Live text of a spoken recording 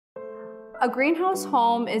A greenhouse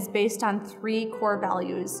home is based on 3 core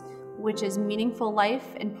values, which is meaningful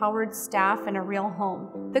life, empowered staff, and a real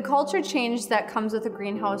home. The culture change that comes with a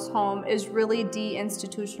greenhouse home is really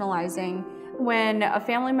de-institutionalizing. When a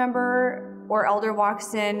family member or elder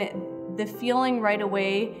walks in, the feeling right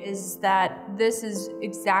away is that this is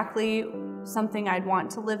exactly something I'd want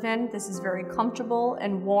to live in. This is very comfortable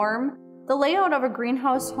and warm. The layout of a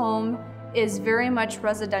greenhouse home is very much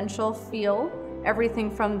residential feel. Everything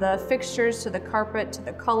from the fixtures to the carpet to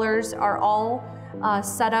the colors are all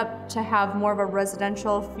set up to have more of a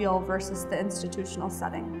residential feel versus the institutional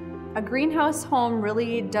setting. A greenhouse home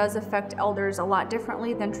really does affect elders a lot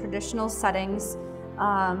differently than traditional settings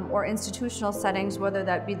or institutional settings, whether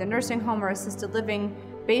that be the nursing home or assisted living,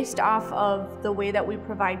 based off of the way that we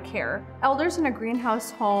provide care. Elders in a greenhouse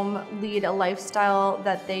home lead a lifestyle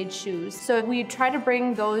that they choose. So we try to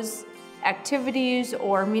bring those activities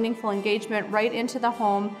or meaningful engagement right into the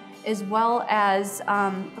home, as well as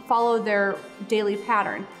follow their daily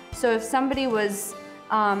pattern. So if somebody was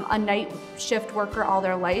a night shift worker all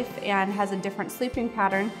their life and has a different sleeping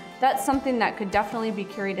pattern, that's something that could definitely be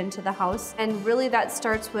carried into the house. And really that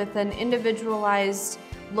starts with an individualized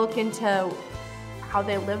look into how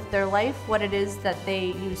they live their life, what it is that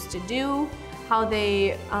they used to do, how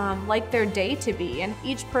they like their day to be. And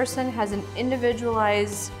each person has an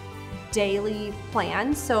individualized daily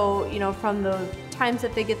plan. So, from the times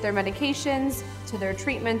that they get their medications, to their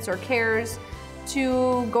treatments or cares,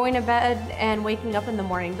 to going to bed and waking up in the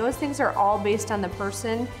morning. Those things are all based on the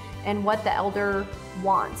person and what the elder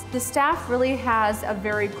wants. The staff really has a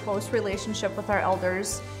very close relationship with our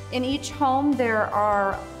elders. In each home, there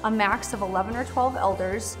are a max of 11 or 12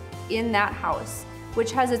 elders in that house,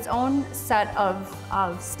 which has its own set of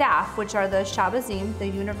staff, which are the Shabazim, the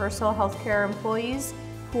Universal Healthcare Employees,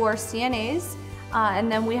 who are CNAs, and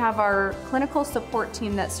then we have our clinical support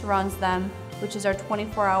team that surrounds them, which is our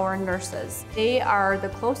 24-hour nurses. They are the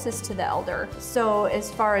closest to the elder. So as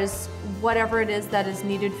far as whatever it is that is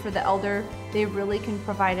needed for the elder, they really can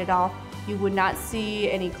provide it all. You would not see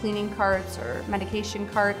any cleaning carts or medication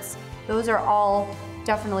carts. Those are all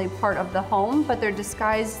definitely part of the home, but they're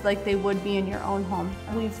disguised like they would be in your own home.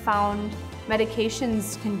 We've found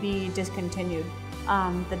medications can be discontinued.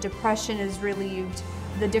 The depression is relieved.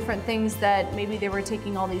 The different things that maybe they were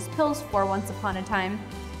taking all these pills for once upon a time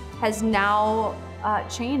has now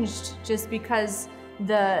changed, just because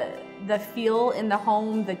the feel in the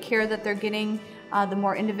home, the care that they're getting, the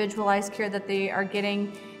more individualized care that they are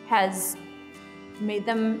getting has made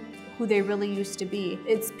them who they really used to be.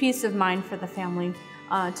 It's peace of mind for the family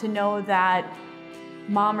to know that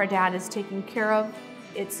mom or dad is taken care of.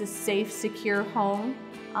 It's a safe, secure home,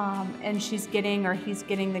 and she's getting or he's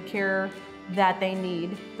getting the care that they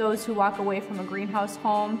need. Those who walk away from a greenhouse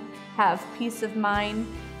home have peace of mind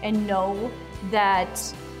and know that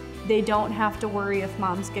they don't have to worry if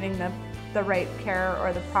mom's getting the right care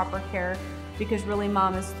or the proper care, because really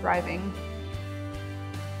mom is thriving.